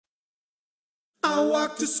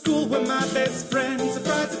walk to school with my best friend.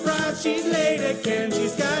 Surprise, surprise, she's late again.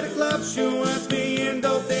 She's got a glove, she wants me in.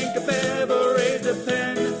 Don't think I've ever raised a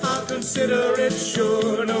pen. I'll consider it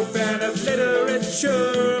sure. No fan of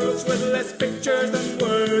literature. Books with less pictures than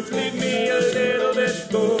words leave me a little bit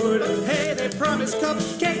bored. Hey, they promised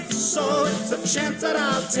cupcakes, so it's a chance that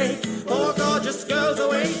I'll take. 4 gorgeous girls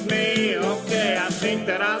await me. Okay, I think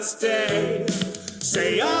that I'll stay.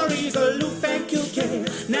 Sayori's aloof and cute,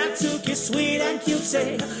 Natsuki's sweet and cute,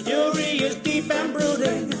 say Yuri is deep and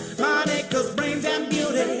brooding, Monika's brains and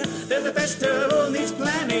beauty. There's a festival needs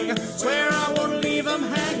planning, swear I won't leave them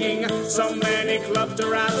hanging. So many clubs to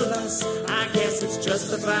rival us, I guess it's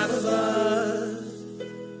just the 5 of us.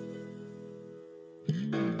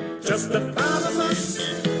 Just the 5 of us,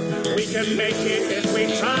 we can make it if we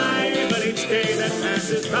try. But each day that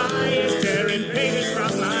passes by is tearing pages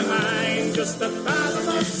from my mind. Just the 5 of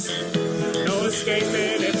us, no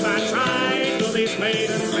escaping if I try. Though these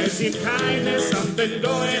maidens may seem kind, there's something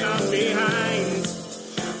going on behind.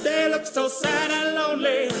 They look so sad and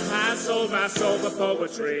lonely, I sold my soul for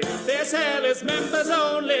poetry. This hell is members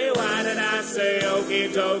only, why did I say okie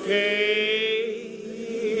dokie?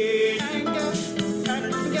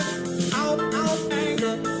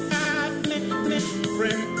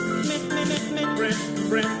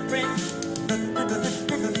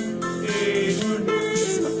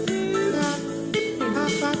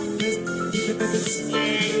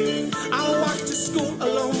 I walk to school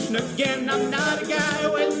alone again. I'm not a guy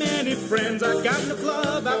with many friends. I got no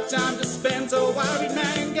club, I've time to spend, so I read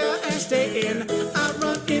manga and stay in. I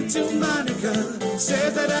run into Monica,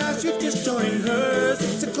 says that I should just join hers.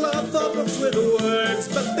 It's a club for books with words,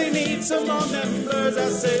 but they need some more members. I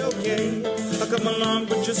say okay, I'll come along,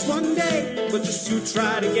 but just one day. But just you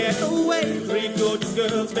try to get away. 3 gorgeous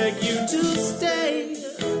girls beg you to stay.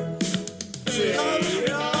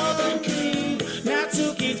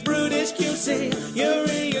 Natsuki's brutish cutesy,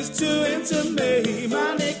 Yuri is too into me.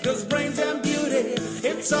 Monika's brains and beauty,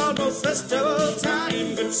 it's almost festival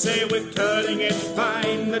time. But say we're cutting it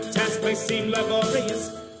fine, the task may seem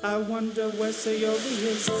laborious. I wonder where Sayori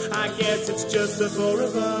is, I guess it's just the 4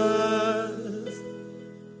 of us.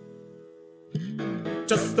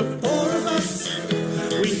 Just the 4 of us,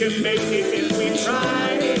 we can make it if we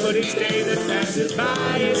try. But each day that passes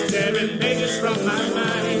by is tearing pages from my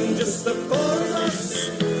mind. Just the 4 of us,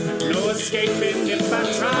 no escaping if I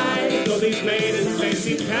try. Though these maidens may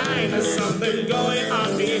seem kind, there's something going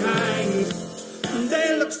on behind.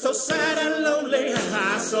 They look so sad and lonely,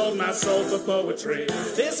 I sold my soul for poetry.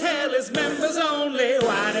 This hell is members only,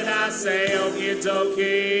 why did I say okie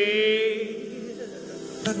dokie?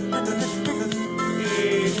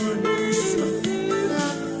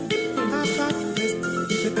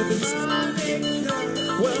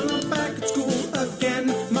 Well, I'm back at school again.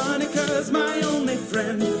 Monika's my only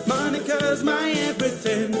friend. Monika's my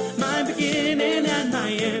everything, my beginning and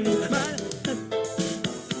my end.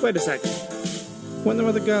 Wait a second. Weren't there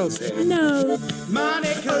other girls here? No.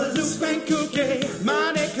 Monika, loose and kooky.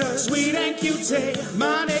 Monika, sweet and cutesy.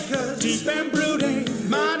 Monika, deep and brooding.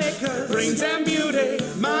 Monika, brains and beauty.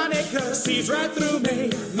 Monika, sees right through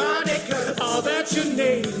me. Monika, all that you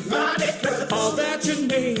need. Monika, all that you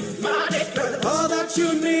need. Monika, all that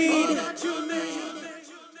you need.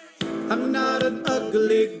 I'm not an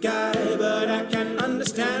ugly guy, but I can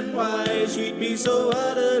understand why she'd be so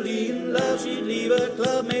utterly in love. She'd leave her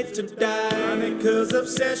clubmates to die. Monika's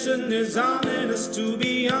obsession is ominous, to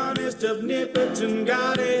be honest. Omnipotent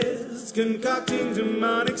goddess, concocting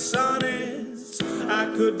demonic sonnets.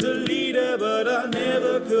 I could delete her, but I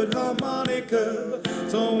never could harmonica.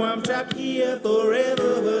 So I'm trapped here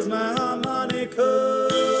forever, was my harmonica.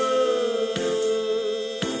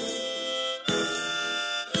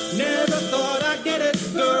 Never thought I'd get it,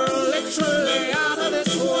 girl, literally out of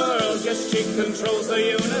this world. Guess she controls the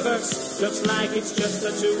universe, looks like it's just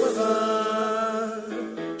the 2 of us.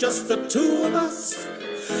 Just the 2 of us,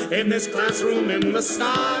 in this classroom in the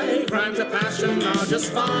sky. Crimes of passion are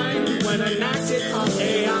just fine when enacted on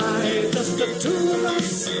AI. Just the 2 of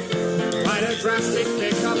us, quite a drastic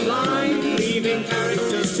pickup line, leaving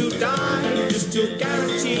characters to die, just to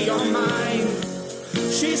guarantee your mind.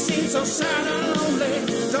 She seems so sad and lonely,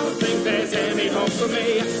 don't think there's any hope for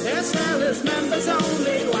me. This hell is members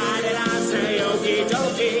only, why did I say okie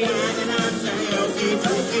dokie? Why did I say okie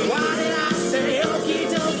dokie? Why did I say okie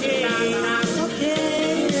dokie? I'm not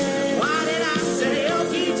okay. Why did I say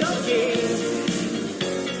okie dokie?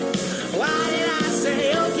 Why did I say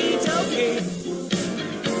okie dokie?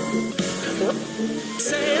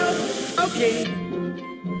 Say okay.